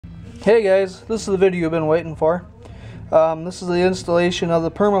Hey guys, this is the video you've been waiting for. This is the installation of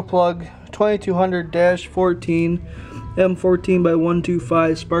the PermaPlug 2200-14 M14 by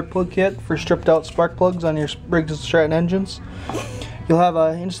 125 spark plug kit for stripped out spark plugs on your Briggs and Stratton engines. You'll have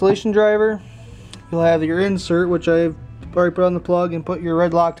an installation driver, you'll have your insert, which I've already put on the plug, and put your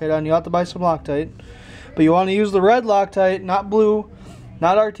red Loctite on. You'll have to buy some Loctite, but you want to use the red Loctite, not blue,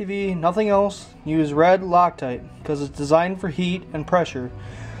 not RTV, nothing else. Use red Loctite because it's designed for heat and pressure.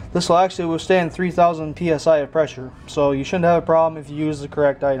 This will actually withstand 3,000 psi of pressure, so you shouldn't have a problem if you use the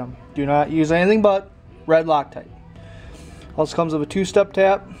correct item. Do not use anything but red Loctite. Also comes with a 2-step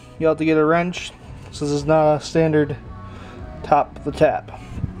tap. You have to get a wrench, so this is not a standard top of the tap.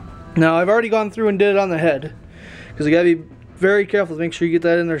 Now I've already gone through and did it on the head, because you got to be very careful to make sure you get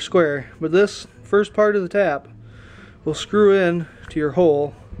that in there square. But this first part of the tap will screw in to your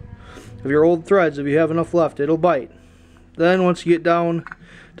hole of your old threads. If you have enough left, it'll bite. Then once you get down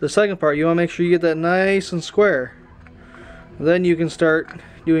to the second part, you want to make sure you get that nice and square. Then you can start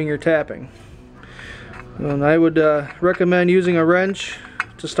doing your tapping. And I would recommend using a wrench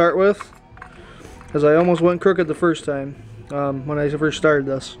to start with, because I almost went crooked the first time when I first started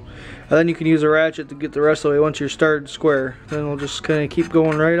this. And then you can use a ratchet to get the rest of the way once you're started square. Then we'll just kind of keep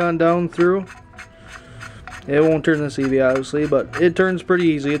going right on down through. It won't turn this easy, obviously, but it turns pretty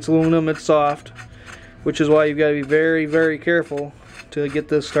easy. It's aluminum, it's soft, which is why you've got to be very, very careful to get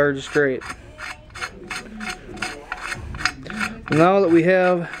this started straight. Now that we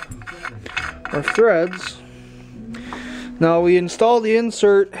have our threads, now we install the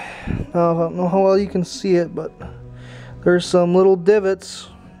insert. I don't know how well you can see it, but there's some little divots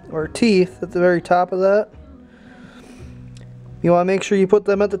or teeth at the very top of that. You want to make sure you put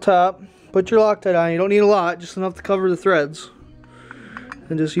them at the top. Put your Loctite on. You don't need a lot, just enough to cover the threads.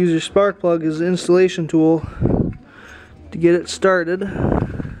 And just use your spark plug as an installation tool to get it started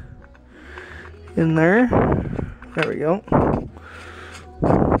in there. There we go.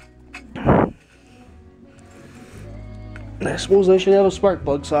 I suppose I should have a spark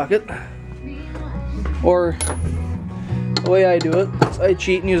plug socket, or the way I do it is I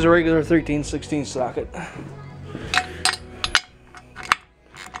cheat and use a regular 13/16 socket.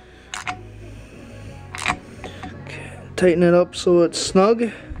 Okay, tighten it up so it's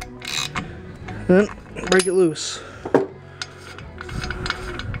snug, then break it loose.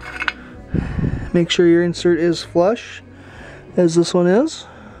 Make sure your insert is flush, as this one is.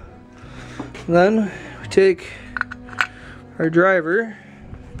 Then we take our driver,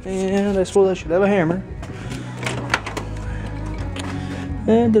 and I suppose I should have a hammer.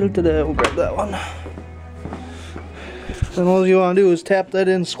 And we'll grab that one. And all you want to do is tap that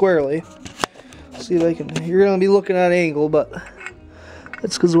in squarely. See if I can. You're going to be looking at an angle, but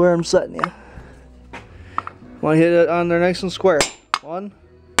that's because where I'm setting you. Want to hit it on there nice and square. 1,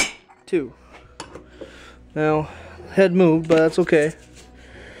 2. Now, head moved, but that's okay.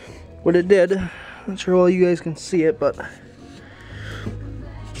 What it did, not sure how you guys can see it, but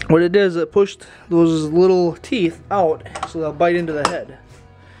what it did is it pushed those little teeth out so they'll bite into the head.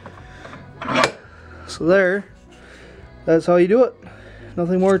 So there, that's how you do it.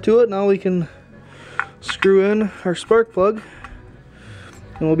 Nothing more to it. Now we can screw in our spark plug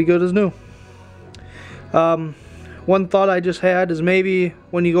and we'll be good as new. One thought I just had is maybe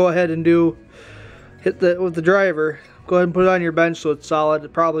when you go ahead and hit that with the driver, go ahead and put it on your bench so it's solid.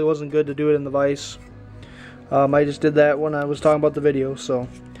 It probably wasn't good to do it in the vise. I just did that when I was talking about the video, so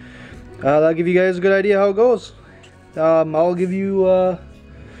that'll give you guys a good idea how it goes. I'll give you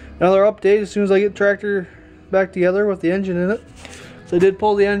another update as soon as I get the tractor back together with the engine in it. So I did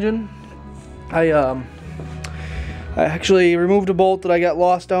pull the engine. I actually removed a bolt that I got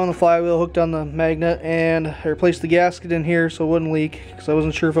lost down the flywheel, hooked on the magnet, and I replaced the gasket in here so it wouldn't leak, because I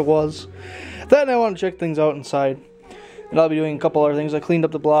wasn't sure if it was. Then I want to check things out inside, and I'll be doing a couple other things. I cleaned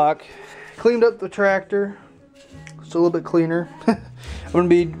up the block, cleaned up the tractor, it's a little bit cleaner. I'm going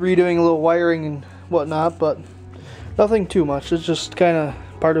to be redoing a little wiring and whatnot, but nothing too much. It's just kind of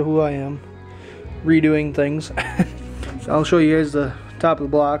part of who I am, redoing things. So I'll show you guys the top of the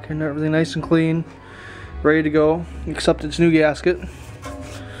block, and everything nice and clean, ready to go, except its new gasket.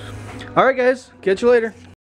 Alright guys, catch you later.